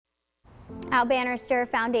Our Bannister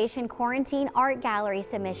Foundation Quarantine Art Gallery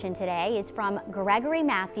submission today is from Gregory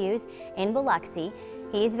Matthews in Biloxi.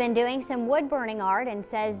 He's been doing some wood burning art and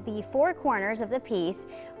says the four corners of the piece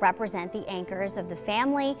represent the anchors of the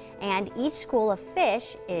family, and each school of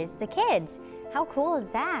fish is the kids. How cool is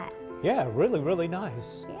that? Yeah, really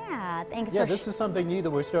nice. Yeah, thanks. Yeah, this is something new that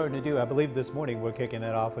we're starting to do. I believe this morning we're kicking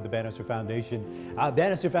that off with the Bannister Foundation.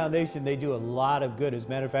 Bannister Foundation, they do a lot of good. As a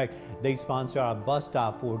matter of fact, they sponsor our bus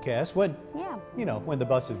stop forecast when, when the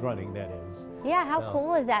bus is running, that is. Yeah, how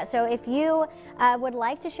cool is that? So if you would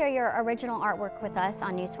like to share your original artwork with us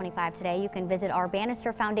on News 25 today, you can visit our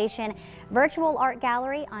Bannister Foundation Virtual Art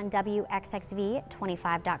Gallery on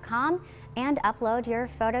WXXV25.com and upload your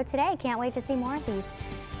photo today. Can't wait to see more of these.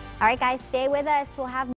 All right, guys, stay with us. We'll have